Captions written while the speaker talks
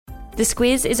The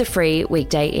Squiz is a free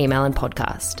weekday email and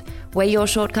podcast. We're your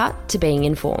shortcut to being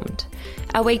informed.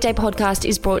 Our weekday podcast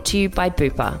is brought to you by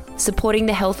Bupa, supporting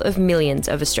the health of millions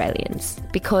of Australians.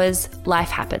 Because life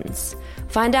happens.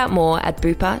 Find out more at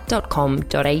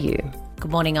bupa.com.au.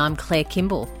 Good morning, I'm Claire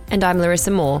Kimball. And I'm Larissa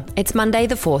Moore. It's Monday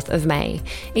the 4th of May.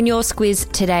 In your Squiz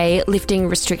today, lifting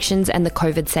restrictions and the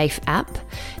CovidSAFE app.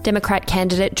 Democrat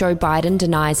candidate Joe Biden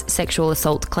denies sexual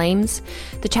assault claims.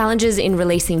 The challenges in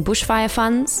releasing bushfire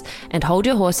funds. And hold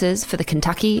your horses for the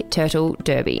Kentucky Turtle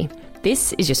Derby.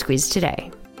 This is your Squiz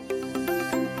today.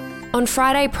 On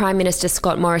Friday, Prime Minister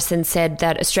Scott Morrison said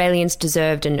that Australians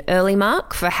deserved an early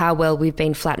mark for how well we've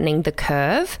been flattening the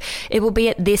curve. It will be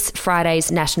at this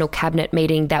Friday's National Cabinet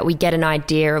meeting that we get an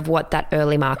idea of what that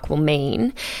early mark will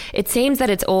mean. It seems that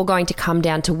it's all going to come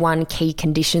down to one key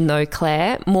condition though,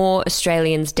 Claire, more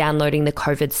Australians downloading the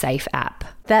CovidSAFE app.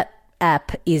 That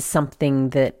app is something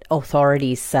that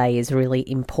authorities say is really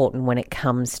important when it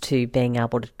comes to being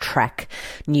able to track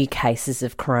new cases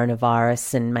of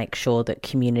coronavirus and make sure that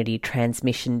community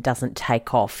transmission doesn't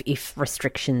take off if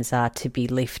restrictions are to be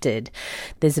lifted.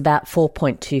 There's about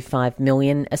 4.25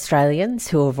 million Australians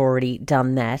who have already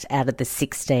done that out of the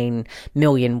 16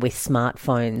 million with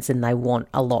smartphones, and they want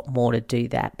a lot more to do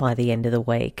that by the end of the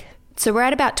week. So we're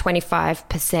at about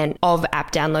 25% of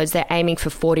app downloads. They're aiming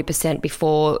for 40%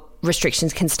 before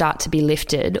restrictions can start to be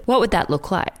lifted. What would that look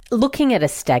like? Looking at a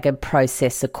staggered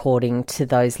process according to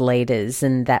those leaders,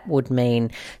 and that would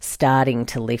mean starting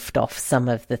to lift off some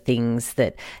of the things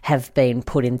that have been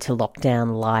put into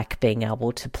lockdown, like being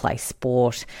able to play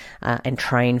sport and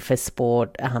train for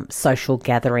sport, social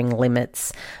gathering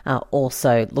limits,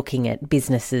 also looking at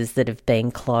businesses that have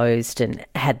been closed and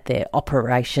had their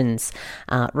operations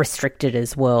restricted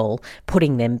as well,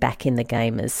 putting them back in the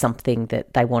game as something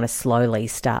that they want to slowly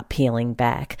start peeling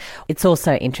back. It's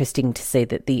also interesting to see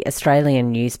that the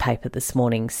Australian newspaper this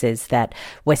morning says that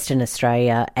Western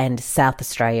Australia and South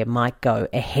Australia might go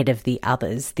ahead of the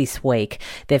others this week.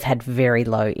 They've had very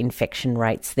low infection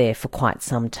rates there for quite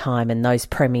some time, and those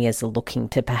premiers are looking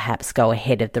to perhaps go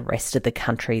ahead of the rest of the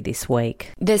country this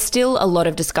week. There's still a lot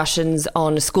of discussions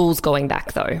on schools going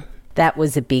back though. That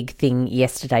was a big thing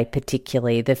yesterday,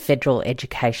 particularly. The Federal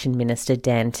Education Minister,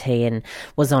 Dan Tehan,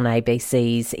 was on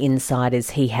ABC's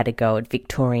Insiders. He had a go at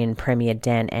Victorian Premier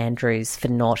Dan Andrews for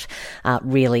not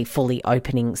really fully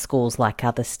opening schools like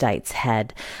other states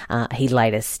had. He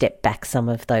later stepped back some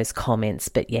of those comments,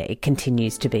 but yeah, it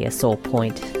continues to be a sore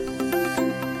point.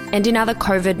 And in other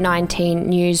COVID-19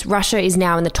 news, Russia is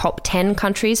now in the top 10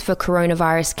 countries for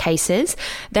coronavirus cases.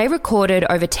 They recorded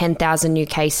over 10,000 new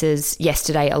cases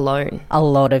yesterday alone. A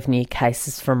lot of new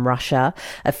cases from Russia.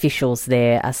 Officials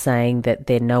there are saying that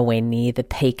they're nowhere near the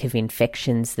peak of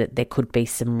infections, that there could be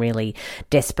some really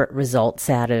desperate results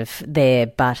out of there,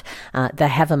 but they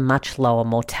have a much lower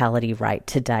mortality rate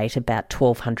to date. About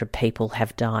 1,200 people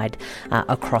have died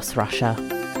across Russia.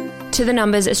 To the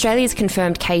numbers, Australia's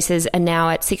confirmed cases are now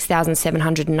at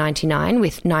 6,799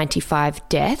 with 95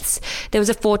 deaths. There was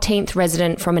a 14th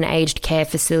resident from an aged care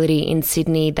facility in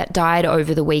Sydney that died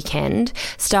over the weekend.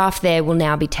 Staff there will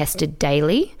now be tested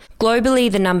daily.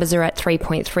 Globally, the numbers are at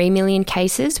 3.3 million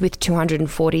cases with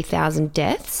 240,000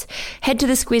 deaths. Head to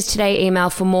the Squiz Today email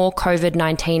for more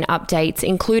COVID-19 updates,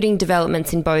 including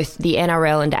developments in both the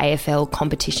NRL and AFL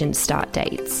competition start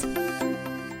dates.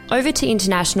 Over to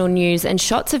international news, and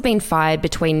shots have been fired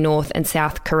between North and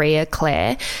South Korea,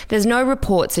 Claire. There's no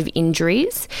reports of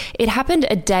injuries. It happened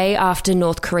a day after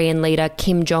North Korean leader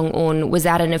Kim Jong-un was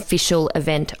at an official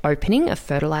event opening, a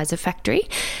fertiliser factory.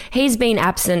 He's been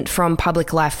absent from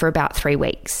public life for about 3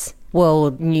 weeks.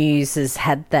 World News has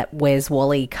had that Where's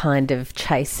Wally kind of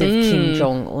chase of Kim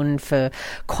Jong-un for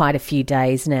quite a few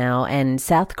days now, and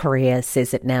South Korea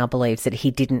says it now believes that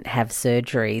he didn't have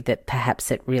surgery, that perhaps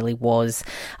it really was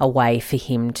a way for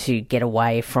him to get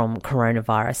away from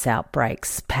coronavirus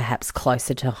outbreaks, perhaps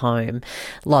closer to home.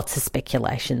 Lots of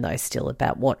speculation, though, still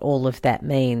about what all of that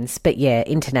means. But yeah,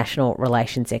 international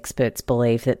relations experts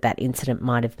believe that that incident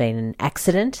might have been an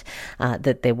accident,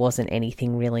 that there wasn't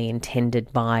anything really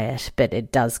intended by it. But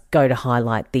it does go to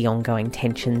highlight the ongoing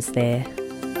tensions there.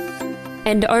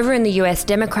 And over in the US,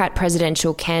 Democrat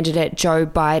presidential candidate Joe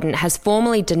Biden has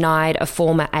formally denied a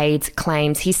former aide's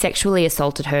claims he sexually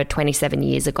assaulted her 27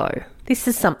 years ago. This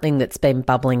is something that's been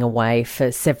bubbling away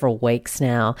for several weeks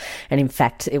now. And in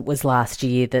fact, it was last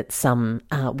year that some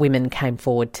women came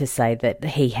forward to say that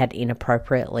he had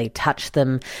inappropriately touched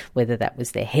them, whether that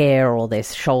was their hair or their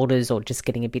shoulders or just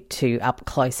getting a bit too up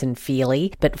close and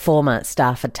feely. But former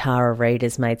staffer Tara Reid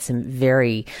has made some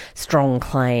very strong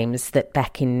claims that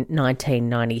back in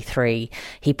 1993,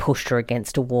 he pushed her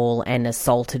against a wall and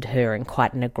assaulted her in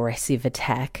quite an aggressive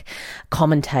attack.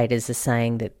 Commentators are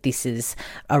saying that this is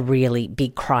a really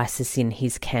big crisis in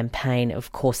his campaign.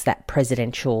 Of course, that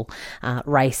presidential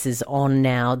race is on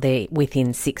now. They're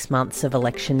within 6 months of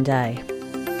election day.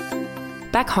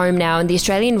 Back home now, and the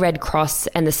Australian Red Cross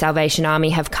and the Salvation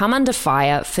Army have come under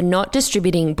fire for not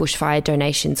distributing bushfire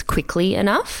donations quickly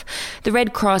enough. The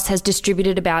Red Cross has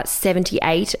distributed about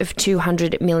 $78 of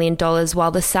 $200 million,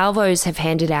 while the Salvos have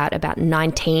handed out about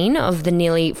 19 of the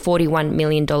nearly $41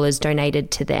 million donated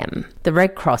to them. The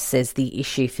Red Cross says the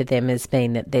issue for them has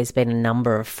been that there's been a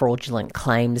number of fraudulent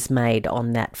claims made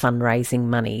on that fundraising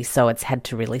money, so it's had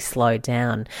to really slow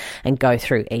down and go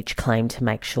through each claim to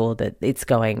make sure that it's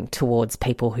going towards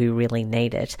people who really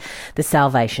need it. The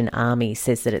Salvation Army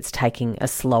says that it's taking a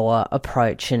slower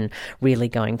approach and really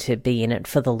going to be in it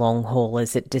for the long haul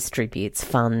as it distributes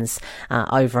funds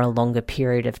over a longer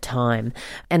period of time.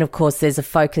 And of course, there's a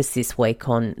focus this week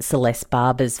on Celeste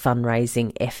Barber's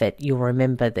fundraising effort. You'll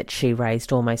remember that she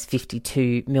raised almost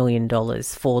 $52 million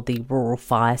for the Rural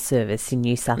Fire Service in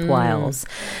New South Wales.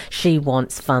 She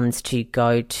wants funds to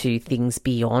go to things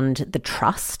beyond the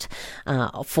trust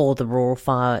for the Rural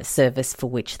Fire Service for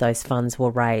which those funds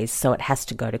were raised, so it has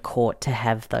to go to court to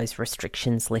have those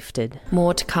restrictions lifted.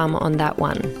 More to come on that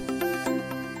one.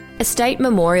 A state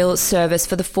memorial service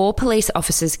for the 4 police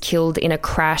officers killed in a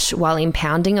crash while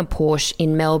impounding a Porsche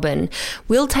in Melbourne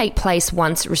will take place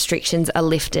once restrictions are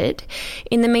lifted.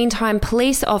 In the meantime,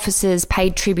 police officers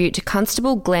paid tribute to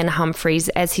Constable Glenn Humphreys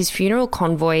as his funeral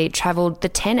convoy travelled the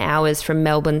 10 hours from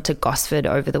Melbourne to Gosford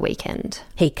over the weekend.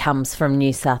 He comes from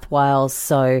New South Wales,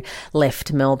 so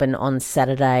left Melbourne on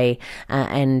Saturday,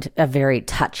 and a very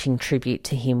touching tribute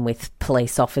to him with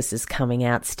police officers coming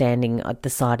out, standing at the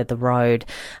side of the road,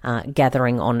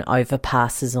 gathering on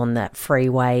overpasses on that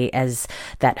freeway as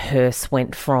that hearse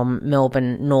went from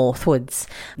Melbourne northwards.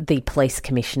 The Police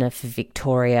Commissioner for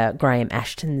Victoria, Graham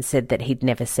Ashton, said that he'd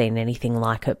never seen anything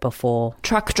like it before.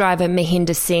 Truck driver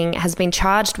Mahinder Singh has been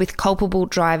charged with culpable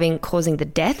driving causing the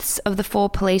deaths of the 4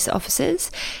 police officers.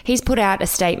 He's put out a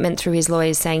statement through his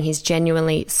lawyers saying he's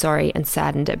genuinely sorry and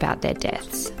saddened about their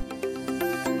deaths.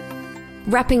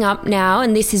 Wrapping up now,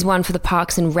 and this is one for the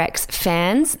Parks and Recs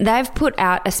fans. They've put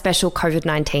out a special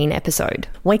COVID-19 episode.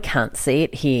 We can't see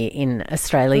it here in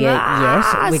Australia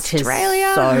yet, which is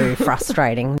so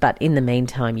frustrating. But in the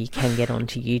meantime, you can get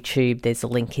onto YouTube. There's a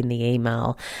link in the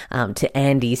email to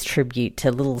Andy's tribute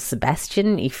to little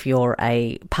Sebastian. If you're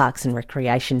a Parks and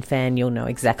Recreation fan, you'll know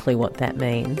exactly what that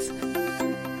means.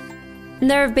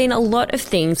 There have been a lot of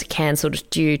things cancelled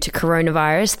due to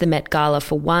coronavirus, the Met Gala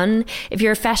for one. If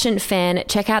you're a fashion fan,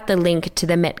 check out the link to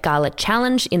the Met Gala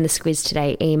Challenge in the Squiz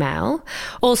Today email.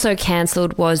 Also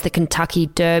cancelled was the Kentucky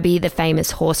Derby, the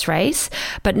famous horse race,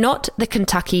 but not the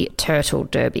Kentucky Turtle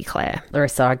Derby, Claire.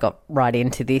 Larissa, I got right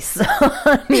into this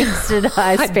yesterday.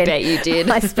 I bet you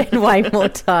did. I spent way more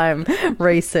time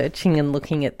researching and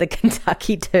looking at the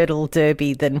Kentucky Turtle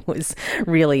Derby than was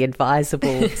really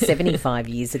advisable 75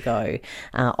 years ago.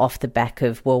 Off the back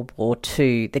of World War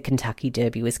II, the Kentucky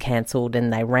Derby was cancelled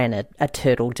and they ran a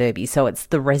turtle derby. So it's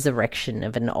the resurrection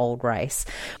of an old race.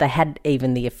 They had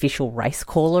even the official race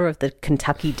caller of the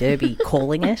Kentucky Derby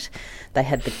calling it. They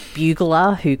had the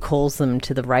bugler who calls them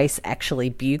to the race actually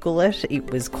bugle it.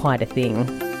 It was quite a thing.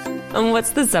 And what's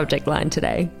the subject line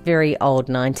today? Very old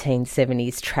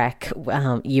 1970s track.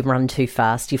 You run too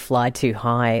fast, you fly too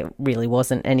high. Really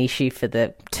wasn't an issue for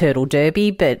the Turtle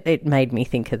Derby, but it made me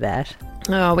think of that.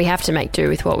 Oh, we have to make do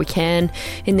with what we can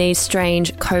in these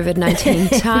strange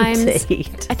COVID-19 times.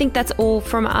 Indeed. I think that's all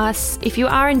from us. If you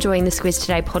are enjoying the Squiz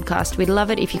Today podcast, we'd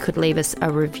love it if you could leave us a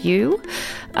review.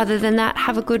 Other than that,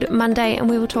 have a good Monday and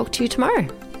we will talk to you tomorrow.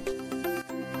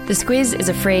 The Squiz is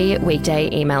a free weekday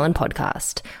email and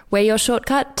podcast. We're your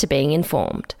shortcut to being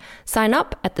informed. Sign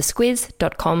up at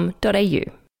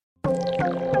thesquiz.com.au.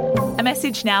 A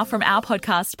message now from our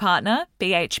podcast partner,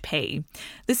 BHP.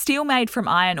 The steel made from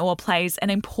iron ore plays an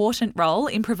important role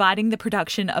in providing the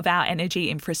production of our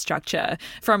energy infrastructure,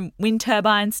 from wind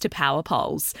turbines to power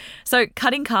poles. So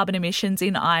cutting carbon emissions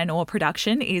in iron ore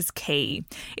production is key.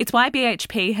 It's why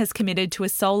BHP has committed to a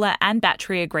solar and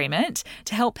battery agreement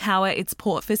to help power its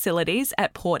port facilities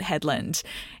at Port Hedland.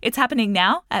 It's happening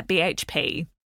now at BHP.